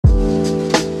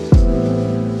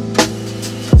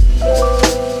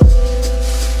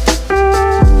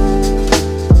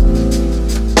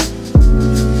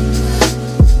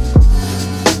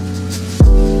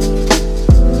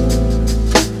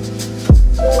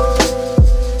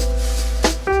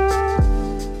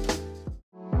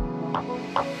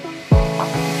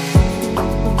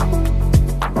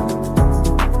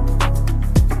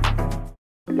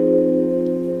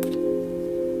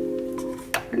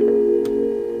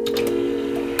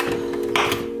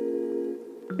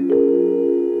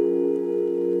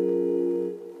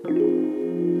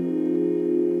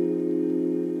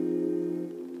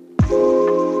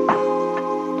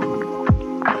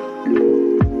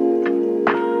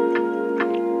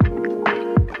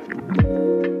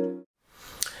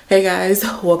Hey guys,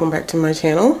 welcome back to my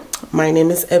channel. My name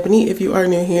is Ebony if you are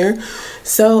new here.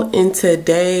 So in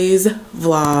today's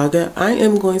vlog, I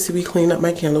am going to be cleaning up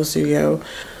my candle studio.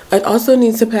 I also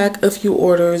need to pack a few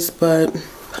orders, but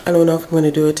I don't know if I'm going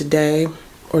to do it today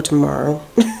or tomorrow.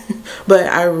 But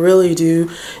I really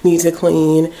do need to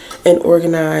clean and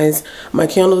organize my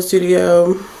candle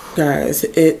studio. Guys,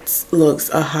 it looks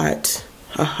a hot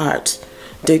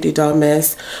diggity dog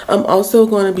mess. I'm also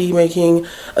going to be making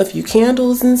a few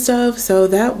candles and stuff, so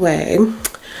that way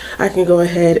I can go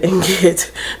ahead and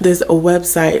get this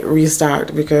website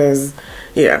restocked, because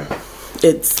yeah,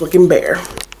 it's looking bare.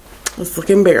 It's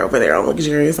looking bare over there on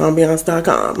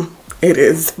luxuriousambiance.com. It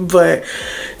is. But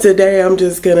today I'm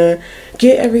just gonna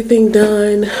get everything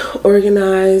done,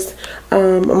 organized.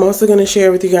 I'm also gonna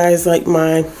share with you guys like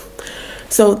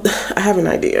so I have an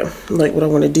idea, like what I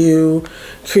want to do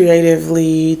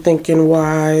creatively, thinking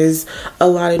wise. A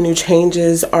lot of new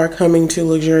changes are coming to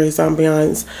Luxurious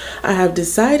Ambiance. I have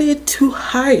decided to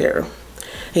hire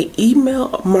an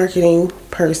email marketing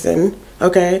person,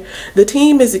 okay? The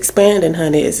team is expanding,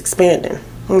 honey, it's expanding,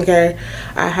 okay?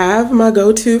 I have my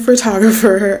go-to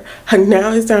photographer.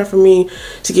 Now it's time for me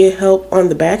to get help on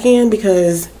the back end,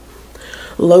 because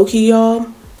low-key, y'all,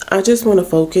 I just want to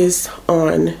focus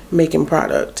on making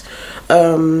product.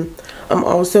 I'm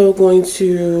also going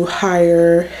to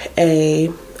hire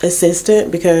a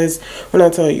assistant, because when I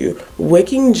tell you,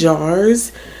 wicking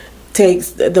jars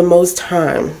takes the most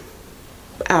time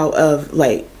out of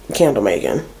like candle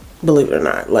making, believe it or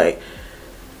not. Like,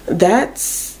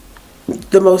 that's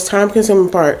the most time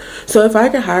consuming part. So if I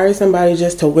could hire somebody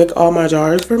just to wick all my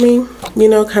jars for me, you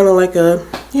know, kind of like a,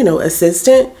 you know,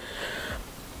 assistant,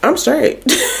 I'm straight.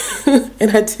 And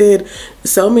I did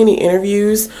so many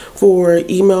interviews for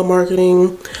email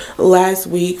marketing last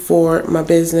week for my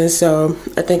business. So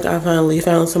I think I finally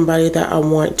found somebody that I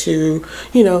want to,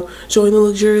 you know, join the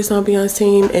Luxurious Ambiance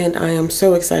team. And I am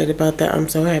so excited about that. I'm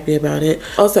so happy about it.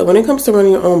 Also, when it comes to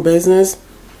running your own business,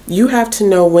 you have to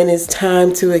know when it's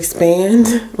time to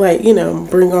expand, like, you know,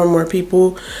 bring on more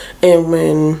people, and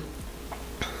when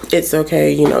it's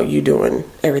okay, you know, you doing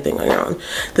everything on your own.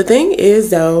 The thing is,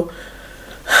 though,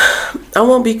 I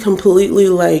won't be completely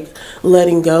like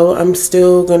letting go. I'm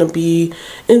still gonna be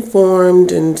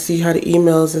informed and see how the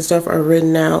emails and stuff are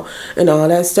written out and all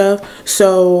that stuff.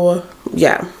 So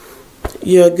yeah,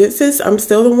 good sis, I'm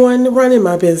still the one running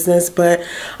my business, but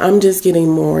I'm just getting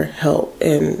more help,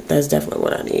 and that's definitely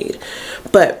what I need.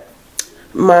 But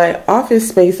my office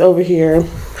space over here,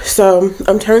 so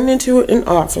I'm turning into an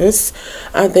office.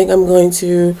 I think I'm going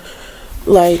to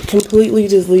like completely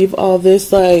just leave all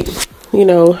this, like, you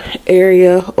know,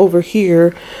 area over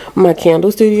here, my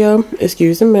candle studio.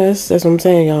 Excuse the mess, that's what I'm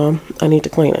saying, y'all. I need to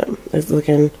clean it. It's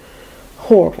looking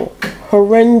horrible,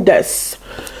 horrendous.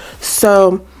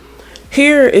 So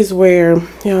here is where,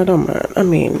 y'all don't mind, I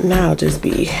mean, now I'll just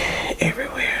be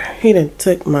everywhere. He done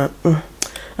took my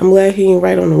I'm glad he didn't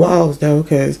write on the walls, though,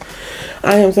 because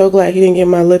I am so glad he didn't get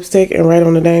my lipstick and write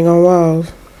on the dang on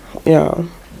walls. Y'all,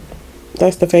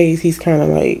 that's the phase he's kind of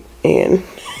like in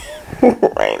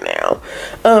right now.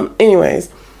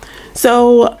 Anyways,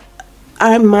 so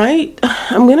I'm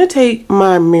gonna take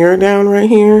my mirror down right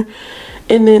here,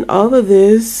 and then all of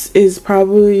this is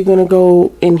probably gonna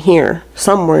go in here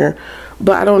somewhere,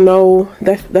 but I don't know.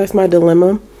 That's my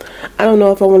dilemma. I don't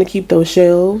know if I want to keep those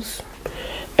shelves.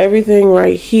 Everything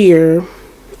right here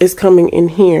is coming in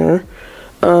here,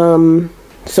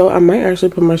 so I might actually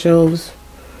put my shelves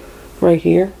right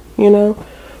here, you know,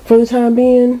 for the time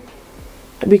being,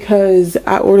 because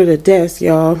I ordered a desk,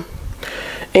 y'all,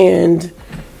 and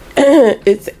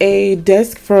it's a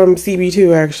desk from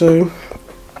CB2 actually,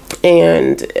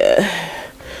 and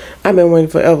I've been waiting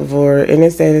forever for it, and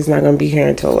it said it's not gonna be here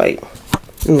until like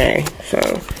May.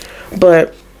 So,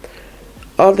 but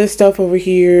all this stuff over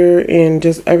here and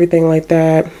just everything like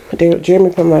that.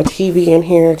 Jeremy put my TV in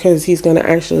here because he's gonna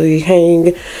actually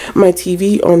hang my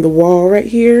TV on the wall right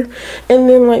here, and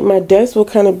then like my desk will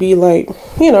kind of be like,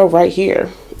 you know, right here,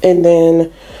 and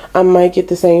then I might get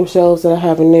the same shelves that I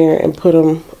have in there and put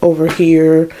them over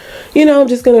here. You know, I'm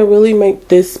just gonna really make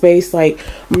this space like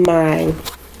my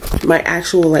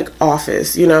actual like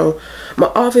office, you know, my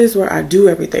office where I do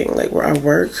everything, like where I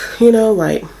work, you know,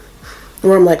 like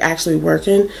where I'm like actually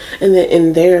working, and then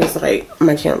in there is like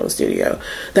my candle studio.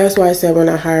 That's why I said when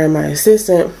I hire my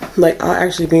assistant, like I'll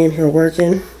actually be in here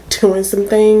working, doing some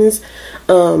things,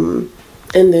 and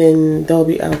then they'll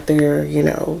be out there, you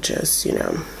know, just, you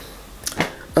know,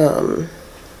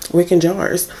 wicking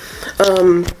jars.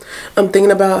 I'm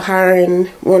thinking about hiring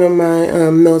one of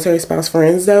my military spouse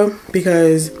friends, though,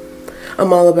 because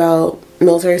I'm all about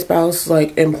military spouse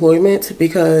like employment,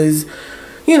 because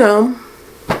you know,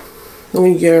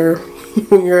 when you're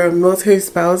a military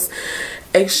spouse,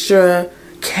 extra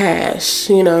cash,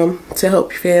 you know, to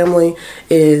help your family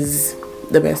is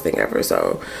the best thing ever.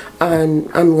 So I'm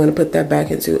going to put that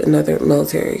back into another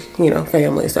military, you know,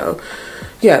 family. So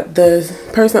yeah, the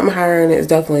person I'm hiring is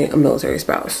definitely a military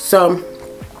spouse. So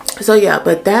yeah,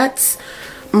 but that's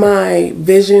my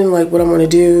vision, like what I want to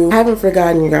do. I haven't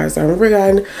forgotten, you guys. I haven't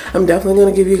forgotten. I'm definitely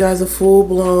going to give you guys a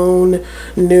full-blown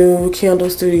new candle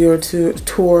studio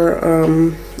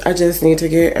tour. I just need to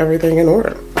get everything in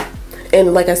order.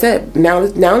 And like I said, now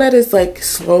that it's like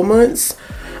slow months,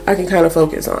 I can kind of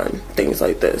focus on things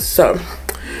like this. So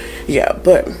yeah,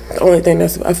 but the only thing I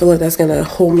feel like that's gonna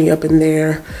hold me up in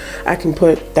there, I can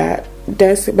put that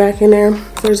desk back in there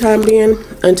for the time being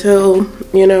until,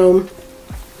 you know,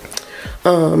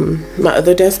 my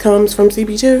other desk comes from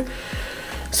CB2.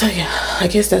 So yeah, I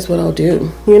guess that's what I'll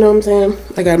do. You know what I'm saying?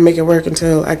 I gotta make it work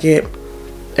until I get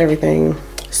everything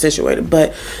situated.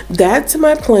 But that's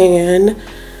my plan.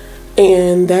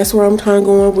 And that's where I'm kind of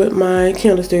going with my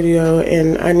candle studio,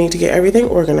 and I need to get everything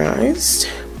organized.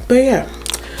 But yeah,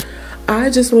 I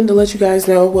just wanted to let you guys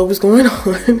know what was going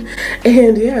on.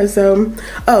 And yeah, so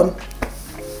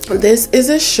this is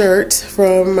a shirt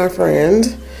from my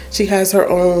friend. She has her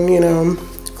own, you know,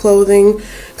 clothing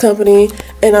company,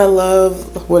 and I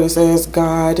love what it says,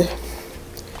 God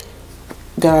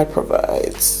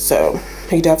provides. So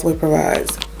he definitely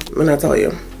provides. And I tell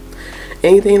you,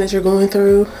 anything that you're going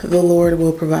through, the Lord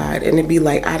will provide. And it'd be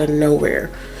like out of nowhere.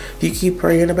 If you keep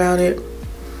praying about it.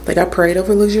 Like I prayed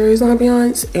over luxurious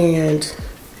ambiance, and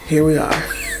here we are.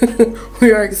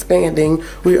 We are expanding.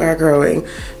 We are growing.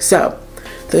 So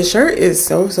the shirt is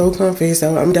so comfy.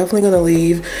 So I'm definitely going to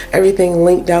leave everything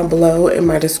linked down below in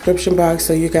my description box,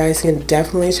 so you guys can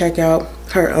definitely check out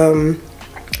her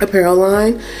apparel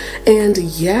line. And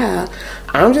yeah,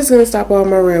 I'm just going to stop all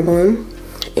my rambling.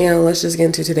 And let's just get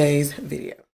into today's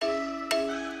video.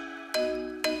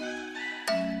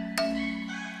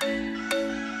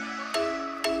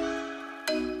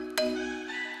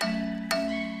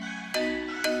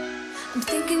 I'm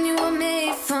thinking you were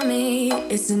made for me.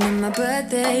 Isn't it my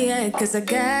birthday yet? Cause I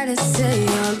gotta say,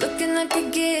 you're looking like a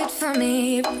gift for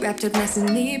me. Wrapped up nice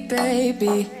and neat,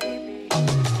 baby.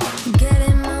 Get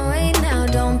in my way now,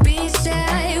 don't be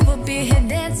shy. We'll be here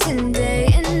dancing day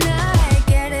and night.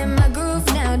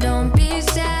 Don't be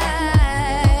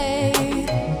shy,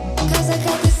 cause I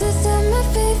got this list of my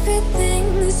favorite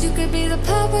things. You could be the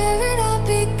part where it all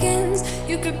begins.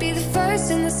 You could be the first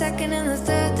and the second and the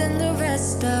third and the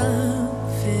rest of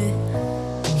it.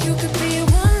 You could be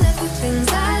one of the things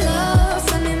I love.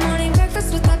 Sunday morning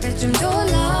breakfast with my bedroom door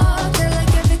locked. I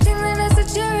like everything that has a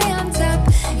cherry on top.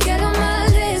 Get on my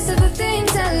list of the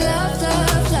things I love,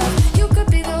 love, love. You could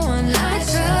be the one I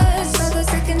trust. All the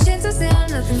second chances, they are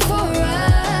nothing for us.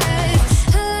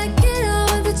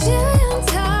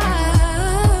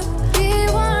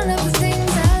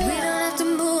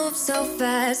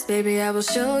 Baby, I will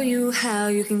show you how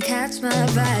you can catch my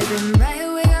vibe. And right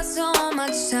here we got so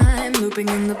much time, looping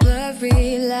in the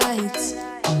blurry lights.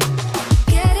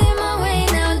 Get in my way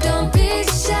now, don't be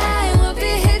shy. We'll be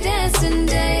here dancing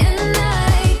day and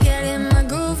night. Get in my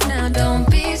groove now, don't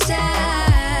be shy.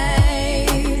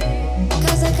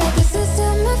 Cause I got this list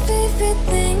of my favorite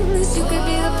things. You could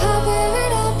be the part where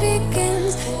it all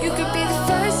begins. You could be the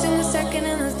first and the second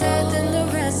and the third and the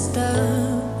rest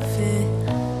of it.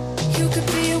 You could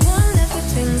be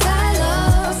things I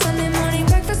love. Sunday morning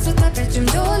breakfast with my bedroom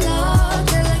door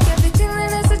locked. I like everything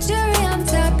that has a cherry on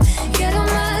top. Get on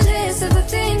my list of the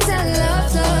things I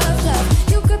love, love,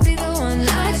 love. You could be the one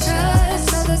I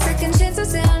trust. All the second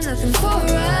chances, they are nothing for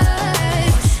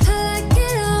us. I like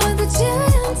it all with the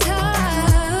cherry on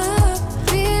top.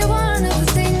 Be one of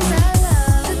the things I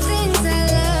love. The things I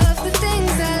love, the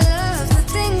things I love, the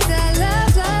things I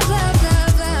love, love, love,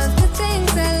 love, love. The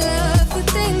things I love, the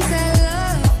things I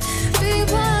love.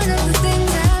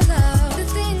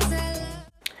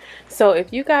 So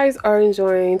if you guys are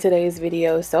enjoying today's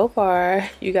video so far,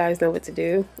 you guys know what to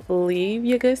do. Leave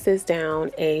your good sis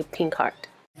down a pink heart.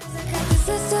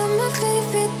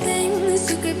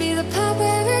 You could be the part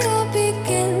where it all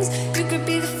begins. You could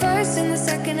be the first and the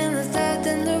second and the third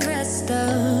and the rest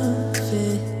of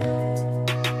it.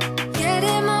 Get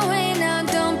in my way now,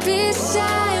 don't be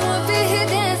shy. We'll be here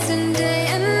dancing day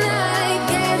and night.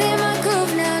 Get in my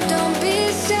groove now, don't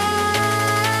be shy.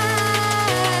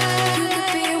 You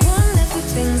could be one of the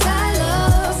things I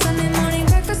love. Sunday morning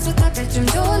breakfast with my bedroom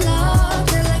door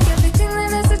locked. I like everything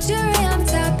that has a cherry on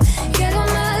top. Get on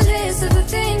my list of the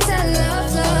things I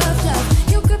love, love.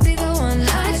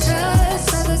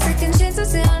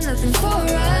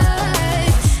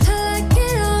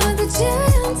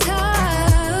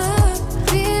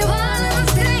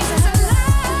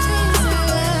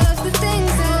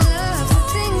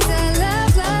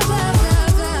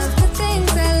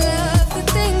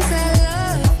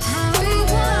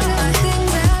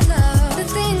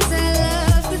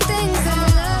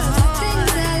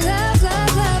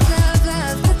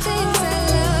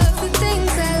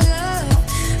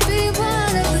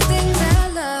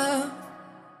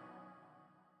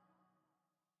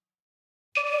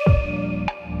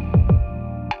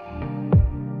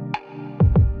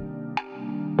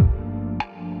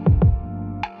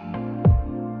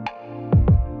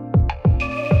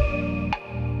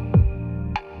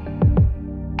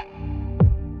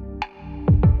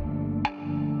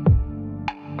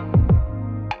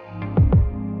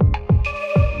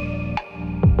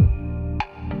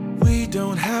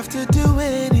 to do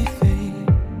anything.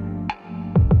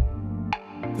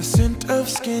 The scent of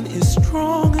skin is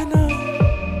strong enough.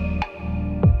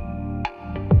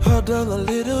 Huddle a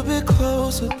little bit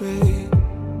closer, babe.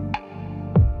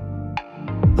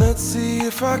 Let's see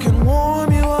if I can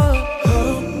warm you up.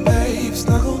 Huddle, babe,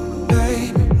 snuggle,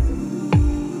 baby.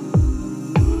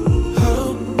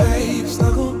 Huddle, babe,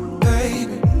 snuggle,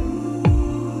 baby.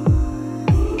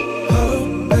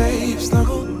 Huddle, babe,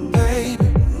 snuggle, baby.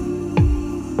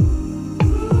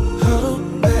 Huddle,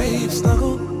 babe,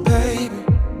 snuggle, baby.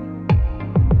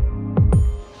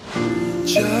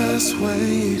 Just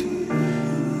wait.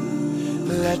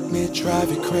 Let me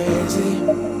drive you crazy,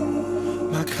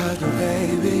 my cuddle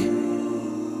baby.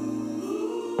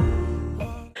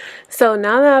 So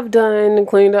now that I've done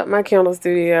cleaned up my candle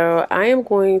studio, I am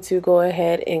going to go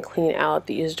ahead and clean out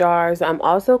these jars. I'm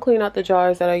also cleaning out the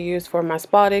jars that I used for my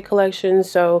spa day collection.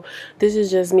 So this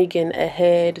is just me getting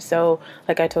ahead. So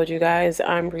like I told you guys,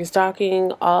 I'm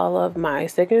restocking all of my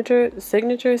signature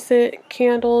scent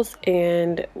candles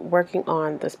and working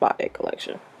on the spa day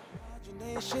collection.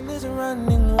 Imagination is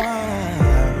running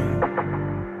wild.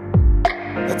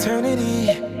 Eternity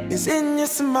is in your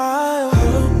smile.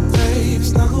 Huddle, babe,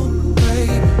 snuggle,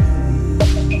 baby.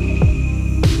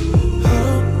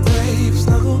 Huddle, babe,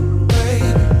 snuggle,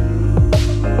 baby.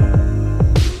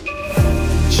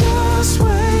 Just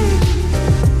wait.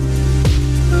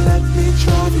 Let me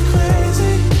drive you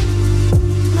crazy,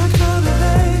 my cuddle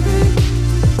baby.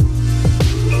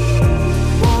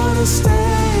 Wanna stay?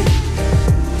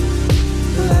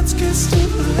 Let's get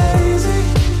stupid lazy,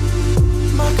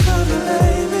 my cuddle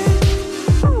baby.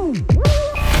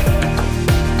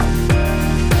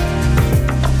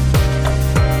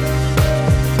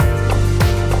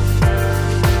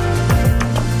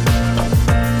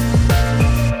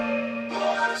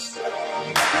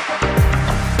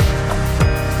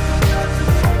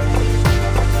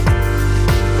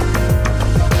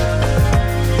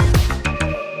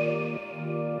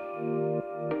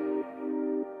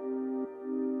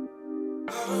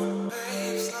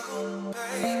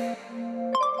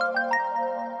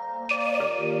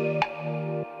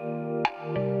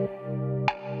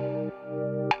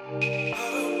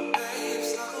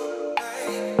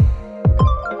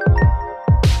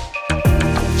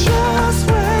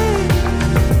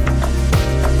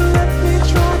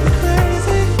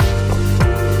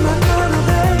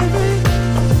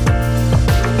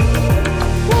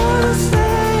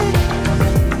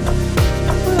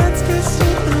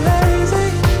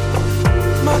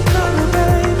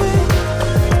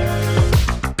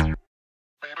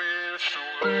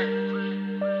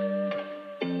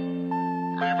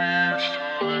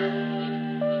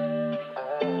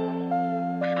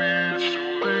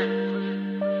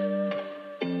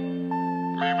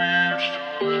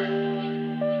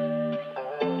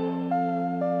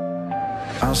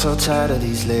 I'm so tired of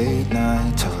these late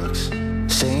night talks,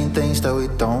 saying things that we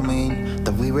don't mean,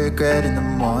 that we regret in the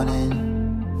morning.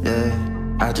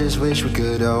 Yeah, I just wish we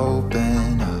could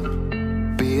open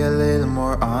up, be a little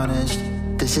more honest.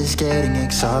 This is getting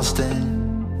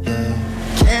exhausting. Yeah,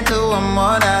 can't do one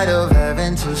more night of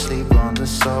having to sleep on the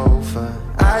sofa.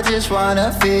 I just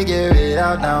wanna figure it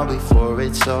out now before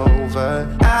it's over.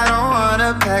 I don't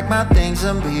wanna pack my things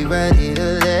and be ready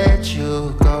to let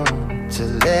you go, to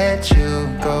let you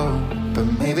go. But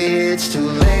maybe it's too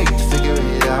late to figure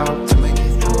it out, to make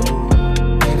it through.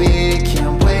 Maybe it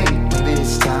can't wait, maybe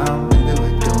it's time, maybe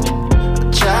we're doomed.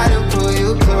 I try to pull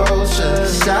you closer,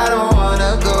 'cause I don't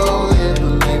wanna go yet.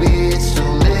 But maybe it's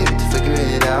too late to figure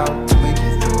it out, to make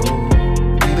it through.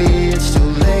 Maybe it's too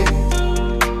late.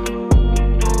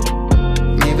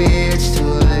 Maybe it's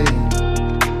too late.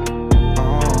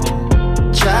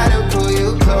 Try to pull you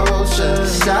closer,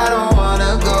 'cause I don't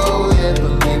wanna go yet.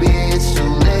 But maybe it's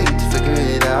too late to figure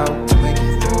it out, to make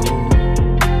it through.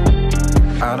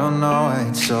 I don't know why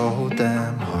it's so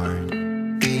damn hard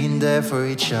being there for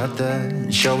each other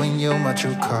and showing you my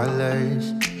true colors.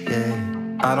 Yeah,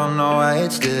 I don't know why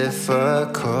it's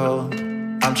difficult.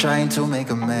 I'm trying to make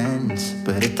amends,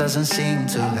 but it doesn't seem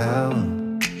to help.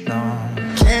 No,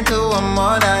 can't do one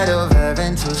more night of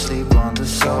having to sleep on the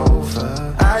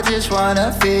sofa. I just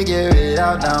wanna figure it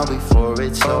out now before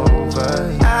it's over.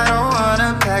 I don't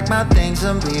wanna pack my things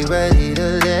and be ready to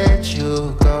let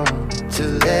you go, to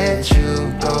let you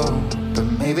go. But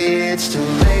maybe it's too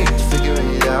late to figure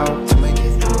it out, to make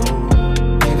it through.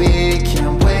 Maybe it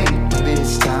can't wait, maybe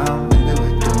it's time, maybe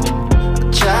we're doomed.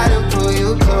 I try to pull you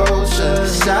closer,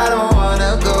 'cause I don't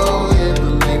wanna go yet.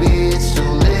 But maybe it's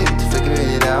too late to figure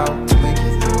it out, to make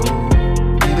it through.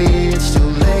 Maybe it's too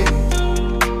late.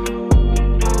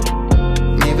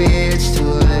 Maybe it's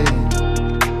too late.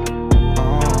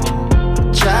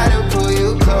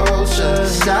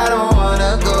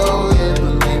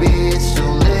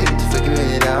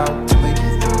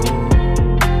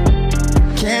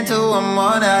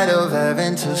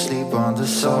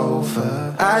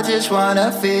 just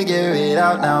wanna figure it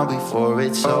out now before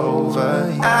it's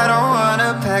over. I don't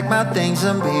wanna pack my things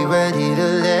and be ready to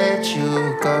let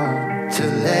you go. To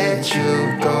let you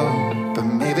go. But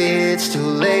maybe it's too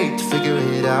late to figure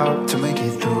it out, to make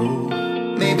it through.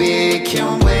 Maybe it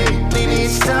can wait, maybe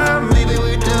it's time, maybe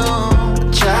we're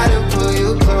doomed. Try to pull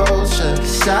you closer,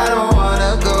 cause I don't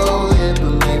wanna go yet.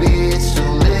 But maybe it's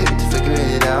too late to figure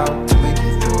it out, to make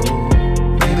it through.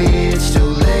 Maybe it's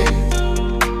too late.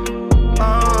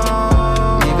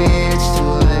 Oh, maybe it's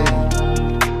too late.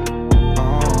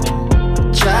 Oh,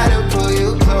 try to pull you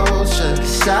closer,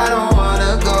 cause I don't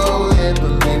wanna go yet.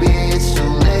 But maybe it's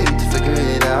too late to figure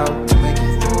it out, to make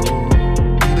it through.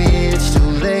 Maybe it's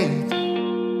too late.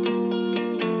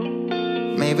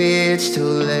 Maybe it's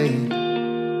too late.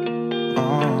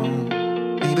 Oh,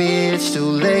 maybe it's too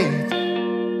late.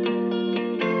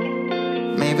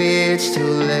 Maybe it's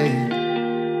too late.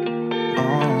 Oh.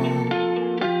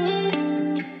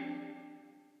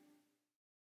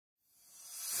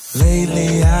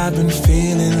 Lately I've been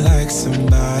feeling like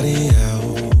somebody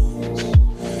else.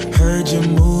 Heard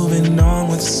you're moving on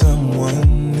with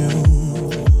someone new.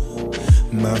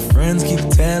 My friends keep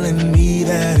telling me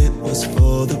that it was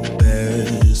for the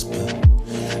best, but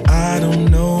I don't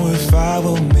know if I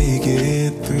will make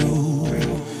it through.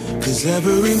 Cause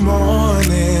every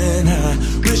morning I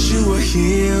wish you were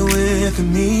here with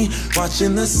me,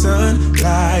 watching the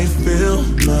sunlight fill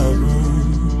my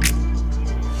room.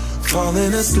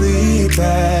 Falling asleep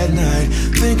at night,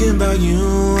 thinking about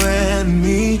you and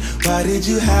me. Why did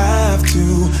you have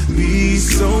to be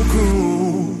so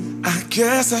cruel? I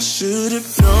guess I should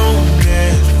have known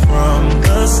it from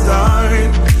the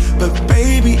start, but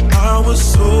baby, I was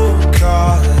so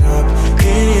caught up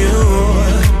in you,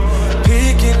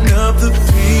 picking up the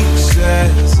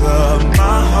pieces of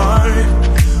my heart.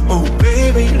 Oh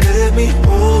baby, let me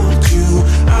hold you,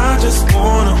 I just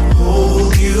wanna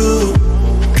hold you.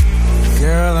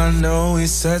 Girl, I know we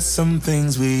said some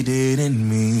things we didn't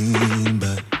mean,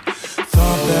 but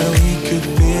thought that we could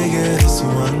figure this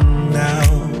one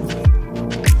out.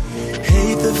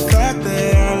 Hate the fact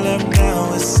that our love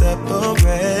now is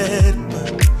separate,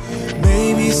 but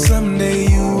maybe someday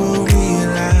you will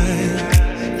realize.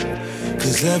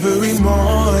 Cause every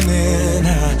morning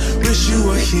I wish you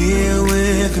were here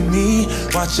with me,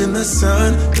 watching the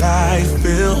sunlight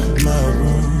fill my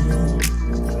room.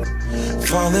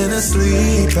 Falling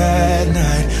asleep at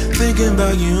night, thinking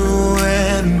about you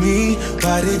and me.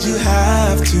 Why did you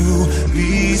have to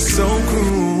be so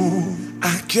cruel?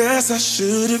 I guess I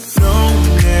should have known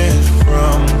it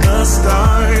from the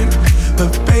start,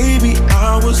 but baby,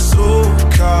 I was so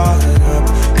caught up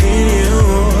in you,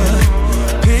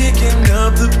 picking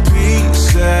up the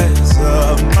pieces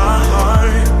of my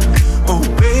heart. Oh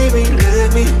baby,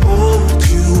 let me hold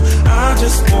you, I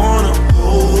just wanna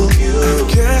hold you.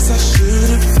 I guess I should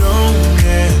have known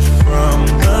it from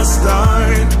the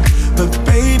start, but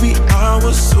baby, I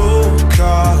was so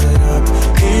caught up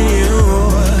in you,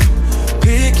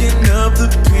 picking up the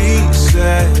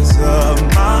pieces of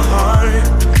my heart.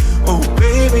 Oh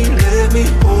baby, let me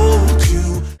hold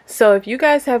you. So if you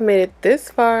guys have made it this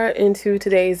far into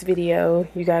today's video,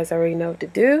 you guys already know what to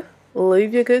do.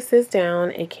 Leave your good sis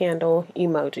down a candle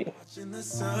emoji. Watching the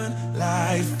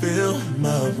sunlight fill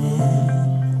my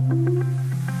room.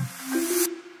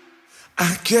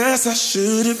 I guess I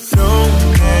should have known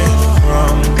it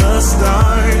from the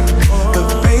start,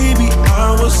 but baby,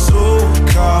 I was so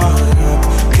caught up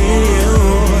in you,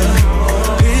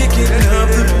 picking up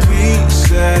the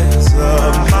pieces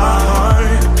of my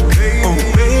heart. Oh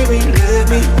baby, let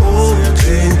me hold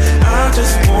you, I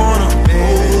just wanna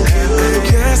hold you. I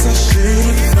guess I should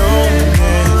have known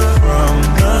it from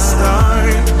the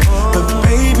start, but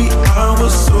baby, I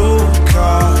was so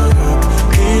caught up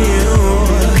in you,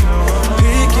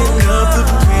 picking up the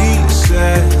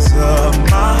pieces of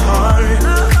my heart.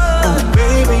 Oh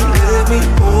baby, let me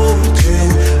hold you,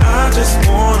 I just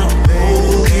wanna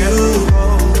hold you.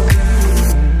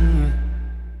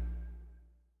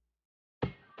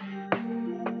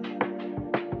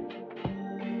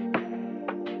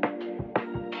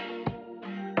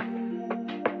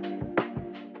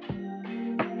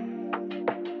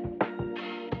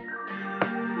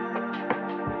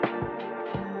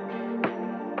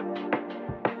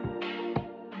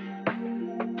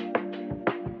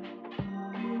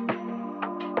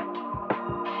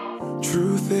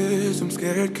 Truth is, I'm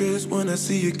scared, cause when I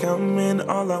see you coming,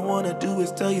 all I wanna do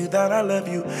is tell you that I love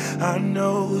you. I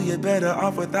know you're better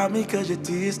off without me, cause your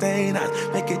tears stain eyes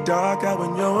make it dark out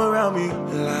when you're around me.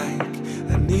 Like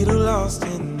a needle lost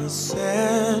in the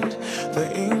sand,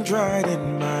 the ink dried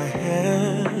in my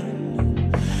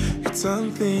hand. It's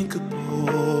unthinkable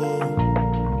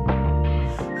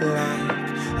Like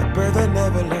a bird that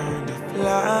never learned to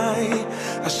fly.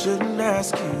 I shouldn't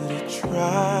ask you to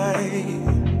try.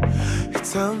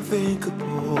 It's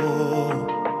unthinkable.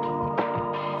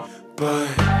 But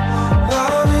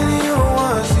loving you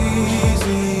was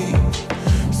easy.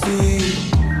 See,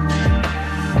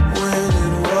 when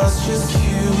it was just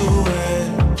you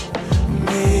and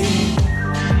me.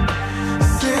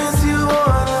 Since you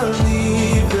wanna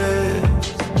leave it,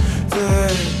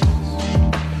 then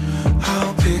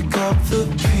I'll pick up the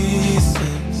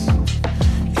pieces.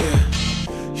 Yeah,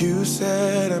 you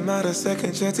said I'm out of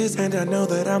second chances, and I know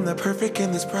that I'm not perfect,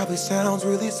 and this probably sounds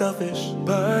really selfish.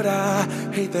 But I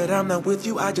hate that I'm not with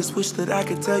you. I just wish that I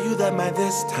could tell you that my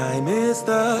this time is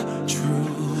the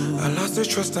truth. I lost the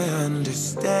trust, I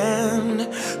understand,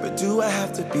 but do I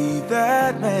have to be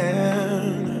that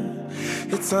man?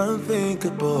 It's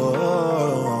unthinkable.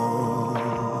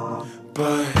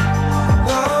 But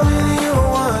loving you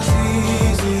was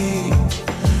easy.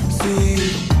 See,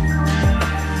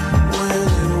 when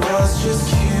it was just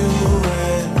you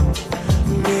and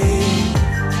me.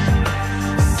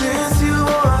 Since you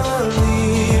wanna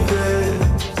leave it,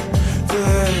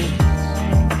 then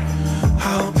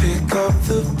I'll pick up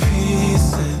the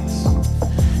pieces.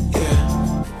 Yeah.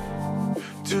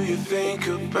 Do you think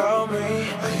about me?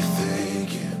 Are you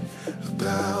thinking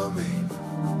about me?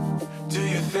 Do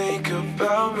you think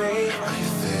about me? Are you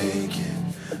thinking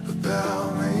about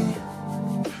me?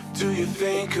 Do you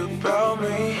think about me?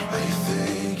 Are you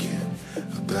thinking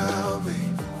about me?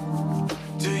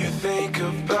 Do you think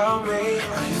about me?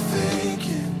 Are you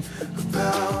thinking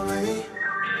about me?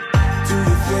 Do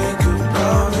you think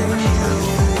about me?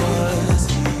 Was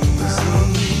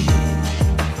easy.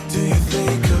 Do you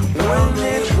think about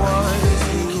me? Was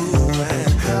you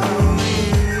and me?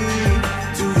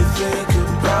 Do you think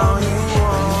about me?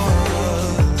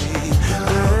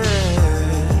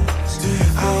 Do you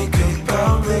think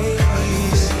about me? Are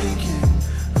you thinking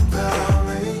about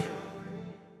me?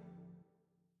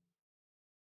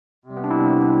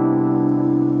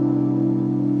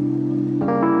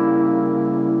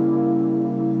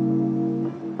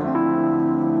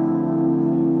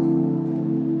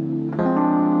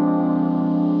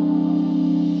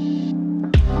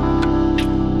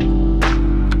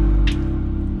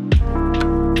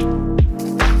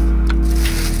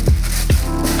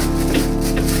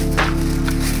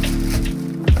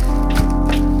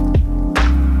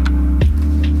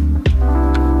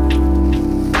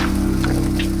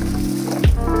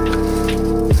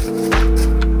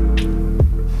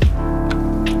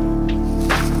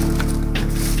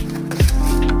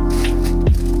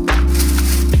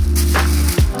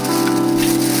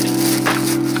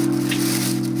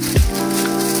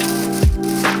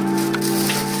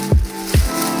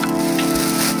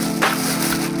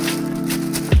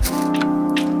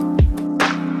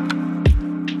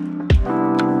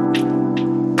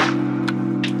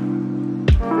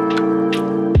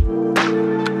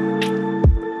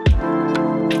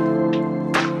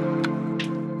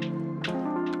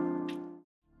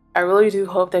 I really do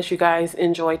hope that you guys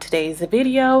enjoyed today's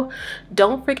video.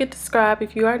 Don't forget to subscribe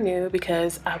if you are new,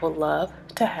 because I would love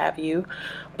to have you.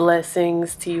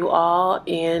 Blessings to you all,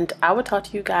 and I will talk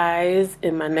to you guys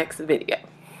in my next video.